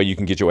balance. That way you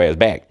can get your ass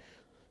back.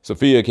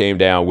 Sophia came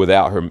down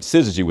without her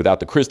syzygy, without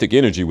the Christic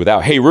energy,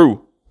 without Heru.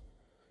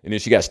 And then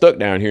she got stuck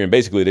down here and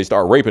basically they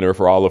start raping her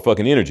for all her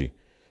fucking energy.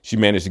 She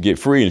managed to get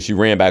free and she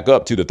ran back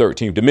up to the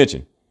 13th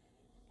dimension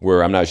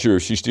where I'm not sure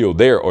if she's still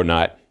there or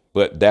not,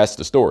 but that's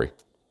the story,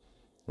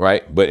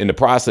 right? But in the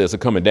process of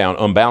coming down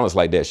unbalanced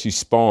like that, she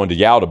spawned the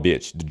Yalda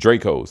bitch, the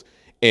Dracos,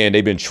 and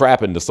they've been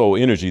trapping the soul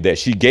energy that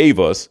she gave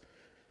us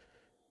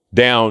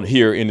down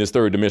here in this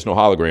third dimensional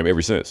hologram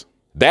ever since.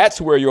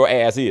 That's where your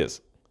ass is.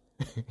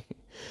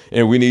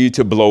 And we need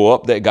to blow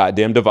up that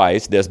goddamn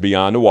device that's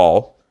beyond the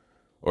wall.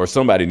 Or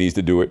somebody needs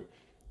to do it,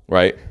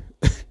 right?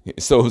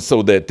 so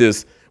that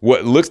this,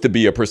 what looks to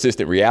be a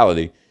persistent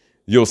reality,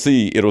 you'll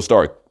see it'll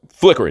start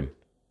flickering.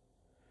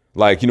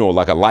 Like,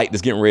 like a light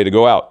that's getting ready to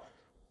go out.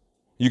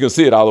 You can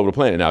see it all over the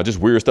planet now, just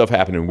weird stuff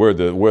happening where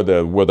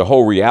the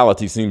whole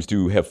reality seems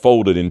to have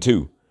folded in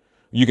two.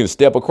 You can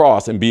step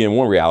across and be in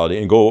one reality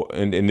and go,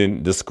 and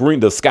then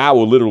the sky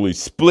will literally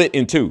split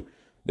in two.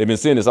 They've been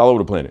seeing this all over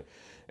the planet.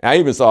 I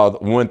even saw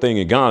one thing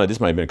in Ghana, this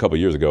might have been a couple of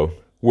years ago,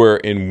 where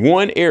in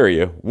one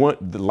area,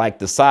 like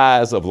the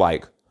size of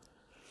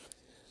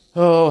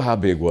how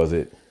big was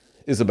it?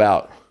 It's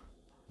about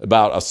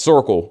a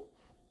circle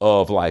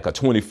of like a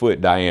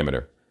 20-foot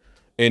diameter.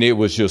 And it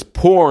was just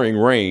pouring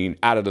rain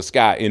out of the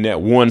sky in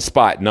that one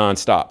spot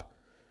nonstop.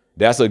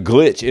 That's a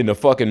glitch in the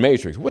fucking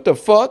Matrix. What the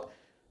fuck?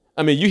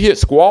 I mean, you hit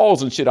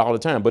squalls and shit all the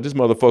time, but this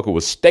motherfucker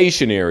was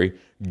stationary,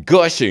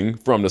 gushing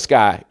from the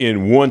sky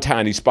in one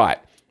tiny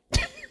spot.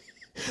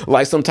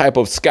 Like some type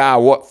of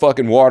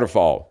fucking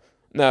waterfall.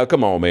 Now,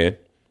 come on, man.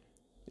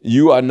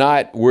 You are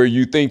not where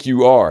you think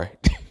you are.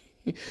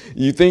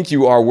 You think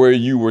you are where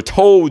you were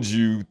told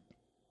you,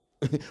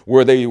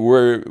 where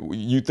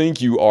you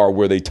think you are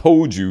where they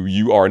told you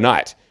you are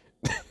not.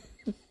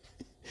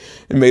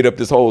 And made up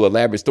this whole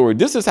elaborate story.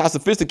 This is how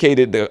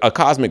sophisticated a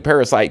cosmic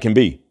parasite can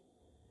be.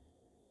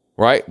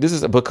 Right? This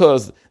is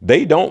because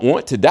they don't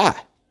want to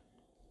die.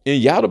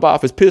 And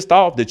Yaldabaoth is pissed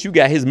off that you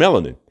got his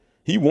melanin.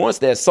 He wants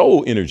that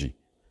soul energy.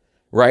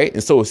 Right.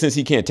 And so since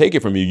he can't take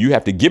it from you, you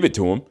have to give it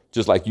to him.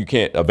 Just like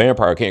a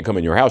vampire can't come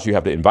in your house. You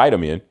have to invite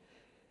him in.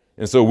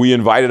 And so we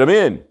invited him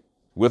in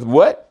with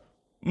what?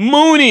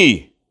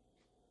 Mooney.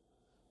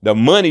 The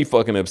money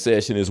fucking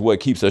obsession is what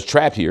keeps us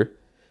trapped here.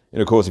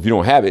 And of course, if you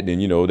don't have it, then,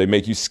 they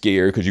make you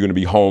scared because you're going to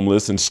be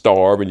homeless and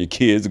starve and your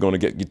kids are going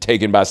to get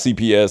taken by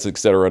CPS, et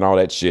cetera, and all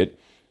that shit.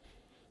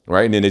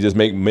 Right. And then they just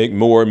make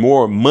more and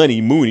more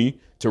money, Mooney,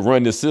 to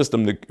run this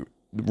system, to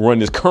run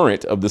this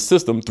current of the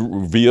system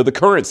via the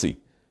currency.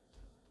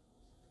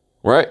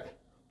 Right?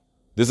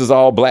 This is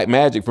all black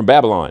magic from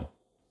Babylon.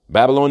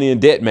 Babylonian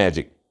debt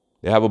magic.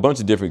 They have a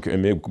bunch of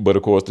different, but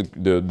of course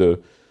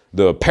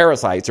the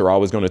parasites are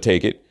always going to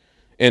take it.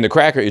 And the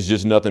cracker is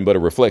just nothing but a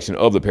reflection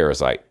of the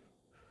parasite.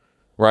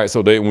 Right?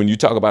 So when you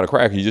talk about a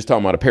cracker, you're just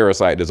talking about a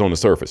parasite that's on the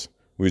surface.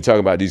 When you talk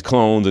about these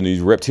clones and these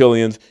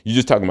reptilians, you're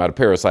just talking about a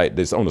parasite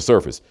that's on the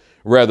surface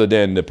rather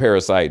than the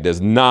parasite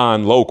that's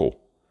non-local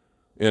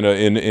in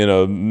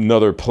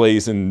another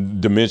place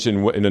and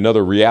dimension, in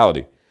another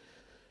reality.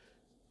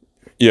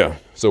 Yeah.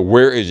 So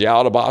where is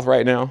Yaldabaoth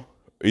right now?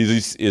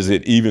 Is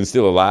it even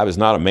still alive? It's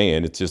not a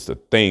man. It's just a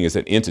thing. It's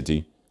an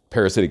entity,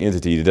 parasitic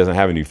entity that doesn't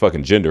have any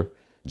fucking gender.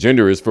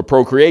 Gender is for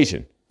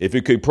procreation. If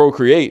it could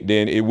procreate,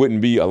 then it wouldn't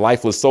be a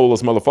lifeless,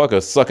 soulless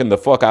motherfucker sucking the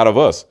fuck out of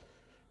us,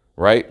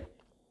 right?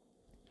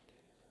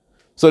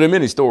 So there are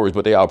many stories,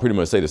 but they all pretty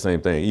much say the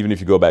same thing. Even if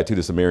you go back to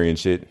the Sumerian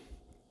shit,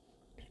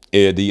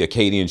 the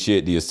Akkadian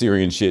shit, the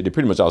Assyrian shit, they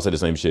pretty much all say the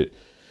same shit.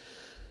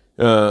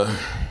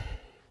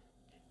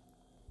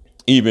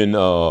 Even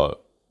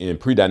in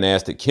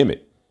pre-dynastic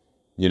Kemet,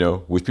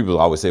 which people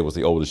always say was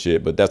the oldest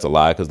shit, but that's a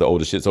lie because the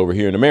oldest shit's over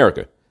here in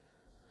America,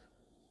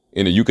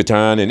 in the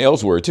Yucatan and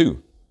elsewhere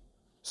too.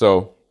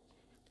 So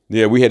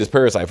yeah, we had this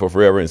parasite for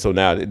forever, and so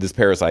now this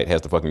parasite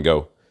has to fucking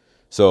go.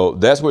 So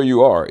that's where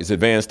you are. It's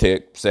advanced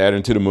tech,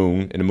 Saturn to the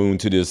moon, and the moon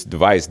to this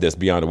device that's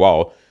beyond the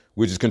wall,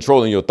 which is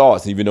controlling your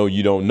thoughts, even though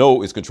you don't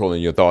know it's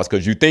controlling your thoughts,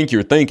 because you think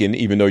you're thinking,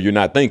 even though you're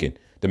not thinking.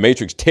 The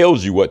Matrix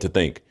tells you what to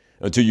think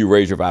until you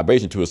raise your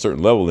vibration to a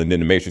certain level, and then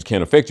the Matrix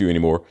can't affect you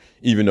anymore,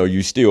 even though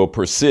you still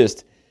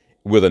persist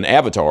with an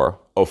avatar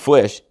of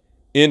flesh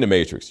in the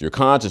Matrix. Your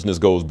consciousness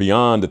goes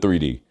beyond the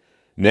 3D.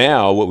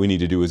 Now what we need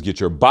to do is get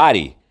your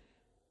body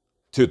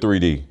to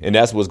 3D, and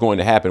that's what's going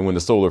to happen when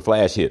the solar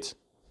flash hits,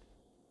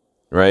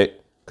 right?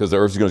 Because the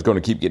Earth is going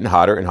to keep getting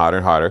hotter and hotter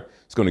and hotter.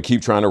 It's going to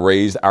keep trying to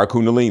raise our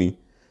Kundalini.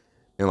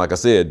 And like I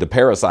said, the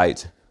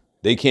parasites,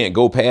 they can't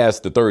go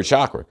past the third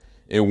chakra.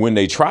 And when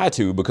they try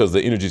to, because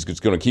the energy is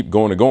going to keep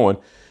going and going,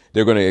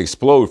 they're going to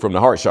explode from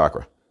the heart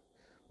chakra.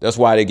 That's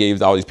why they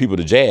gave all these people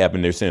the jab,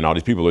 and they're saying all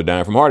these people are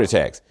dying from heart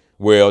attacks.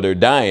 Well, they're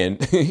dying.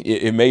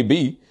 It may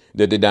be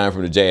that they're dying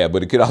from the jab,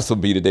 but it could also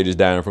be that they're just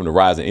dying from the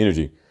rise in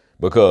energy,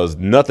 because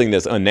nothing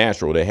that's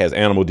unnatural that has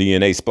animal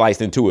DNA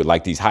spliced into it,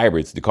 like these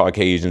hybrids, the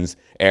Caucasians,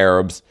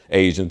 Arabs,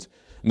 Asians,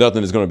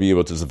 nothing is going to be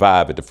able to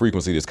survive at the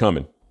frequency that's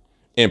coming.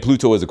 And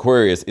Pluto as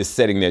Aquarius is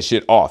setting that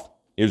shit off.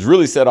 It was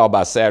really set off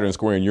by Saturn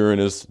squaring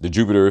Uranus, the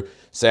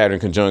Jupiter-Saturn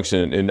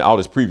conjunction, and all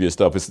this previous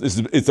stuff.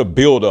 It's a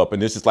buildup,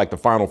 and this is like the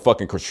final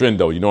fucking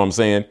crescendo. You know what I'm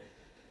saying?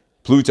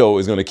 Pluto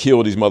is going to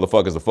kill these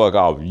motherfuckers the fuck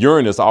off.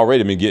 Uranus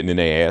already been getting in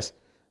their ass,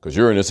 because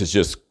Uranus is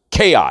just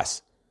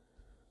chaos,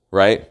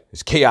 right?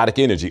 It's chaotic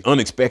energy,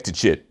 unexpected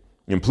shit.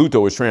 And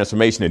Pluto is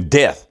transformation and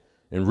death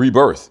and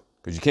rebirth,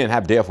 because you can't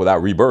have death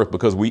without rebirth,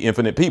 because we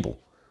infinite people.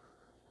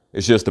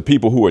 It's just the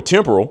people who are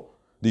temporal,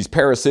 these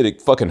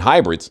parasitic fucking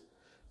hybrids,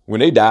 when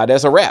they die,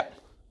 that's a wrap.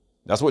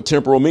 That's what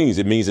temporal means.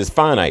 It means it's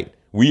finite.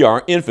 We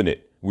are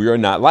infinite. We are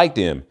not like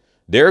them.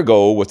 Their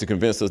goal was to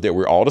convince us that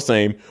we're all the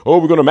same. Oh,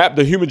 we're going to map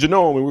the human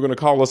genome and we're going to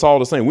call us all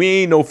the same. We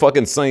ain't no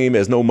fucking same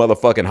as no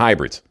motherfucking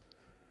hybrids.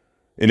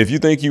 And if you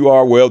think you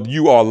are, well,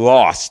 you are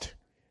lost.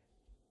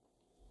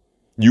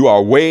 You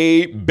are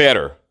way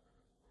better.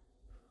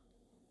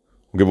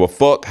 Don't give a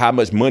fuck how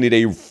much money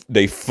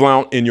they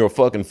flaunt in your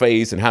fucking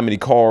face and how many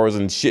cars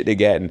and shit they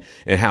got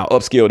and how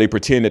upscale they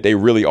pretend that they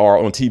really are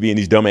on TV in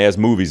these dumbass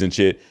movies and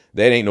shit.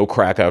 That ain't no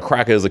cracker. A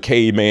cracker is a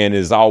caveman,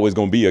 is always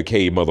going to be a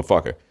cave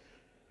motherfucker.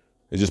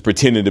 It's just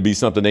pretending to be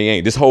something they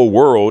ain't. This whole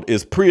world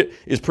is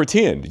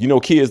pretend.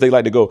 Kids, they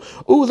like to go,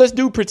 ooh, let's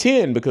do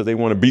pretend, because they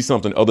want to be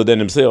something other than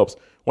themselves.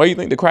 Why do you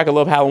think the cracker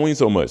love Halloween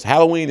so much?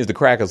 Halloween is the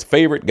cracker's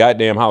favorite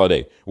goddamn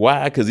holiday.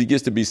 Why? Because he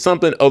gets to be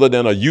something other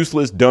than a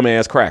useless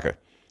dumbass cracker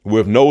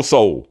with no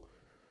soul.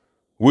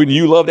 Wouldn't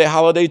you love that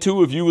holiday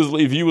too if you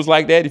was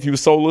like that, if you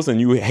was soulless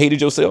and you hated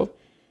yourself?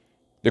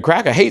 The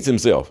cracker hates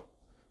himself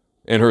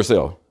and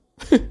herself.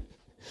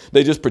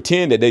 They just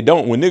pretend that they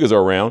don't when niggas are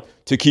around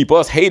to keep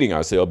us hating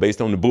ourselves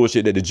based on the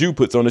bullshit that the Jew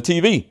puts on the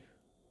TV.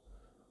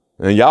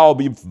 And y'all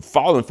be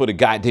falling for the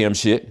goddamn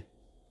shit.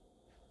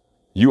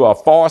 You are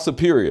far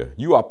superior.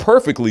 You are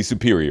perfectly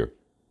superior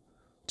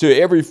to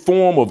every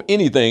form of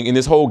anything in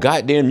this whole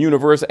goddamn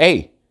universe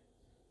A.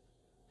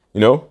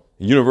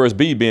 Universe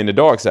B being the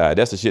dark side.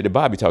 That's the shit that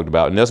Bobby talked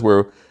about. And that's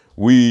where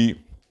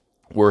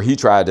he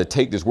tried to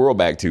take this world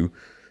back to,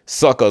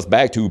 suck us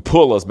back to,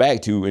 pull us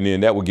back to, and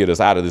then that would get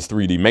us out of this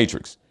 3D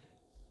matrix.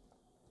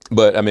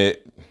 But I mean,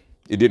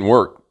 it didn't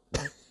work.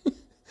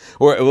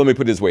 Or let me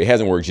put it this way, it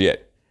hasn't worked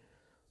yet.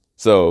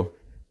 So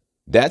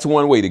that's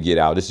one way to get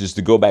out. It's just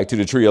to go back to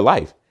the tree of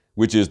life,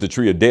 which is the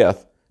tree of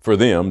death for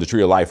them. The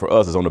tree of life for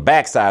us is on the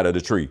back side of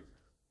the tree.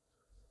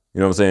 You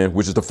know what I'm saying?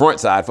 Which is the front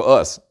side for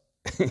us.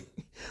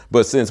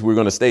 But since we're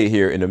going to stay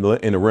here in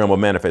the realm of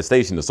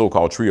manifestation, the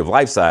so-called tree of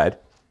life side,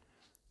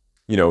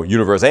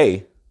 universe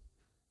A,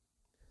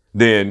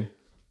 then,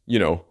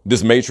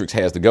 this matrix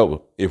has to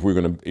go if we're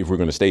going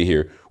to stay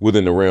here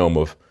within the realm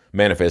of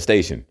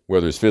manifestation,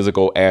 whether it's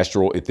physical,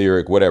 astral,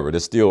 etheric, whatever.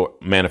 There's still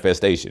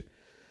manifestation,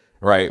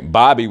 right?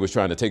 Bobby was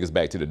trying to take us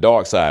back to the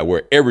dark side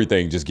where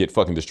everything just get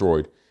fucking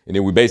destroyed. And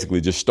then we basically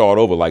just start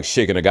over like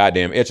shaking a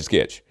goddamn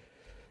Etch-a-Sketch,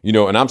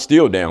 and I'm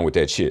still down with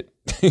that shit.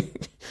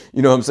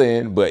 You know what I'm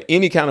saying? But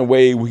any kind of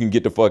way we can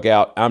get the fuck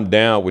out, I'm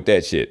down with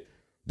that shit.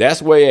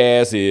 That's where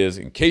your ass is.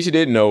 In case you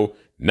didn't know,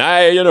 now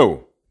you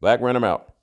know. Black Random out.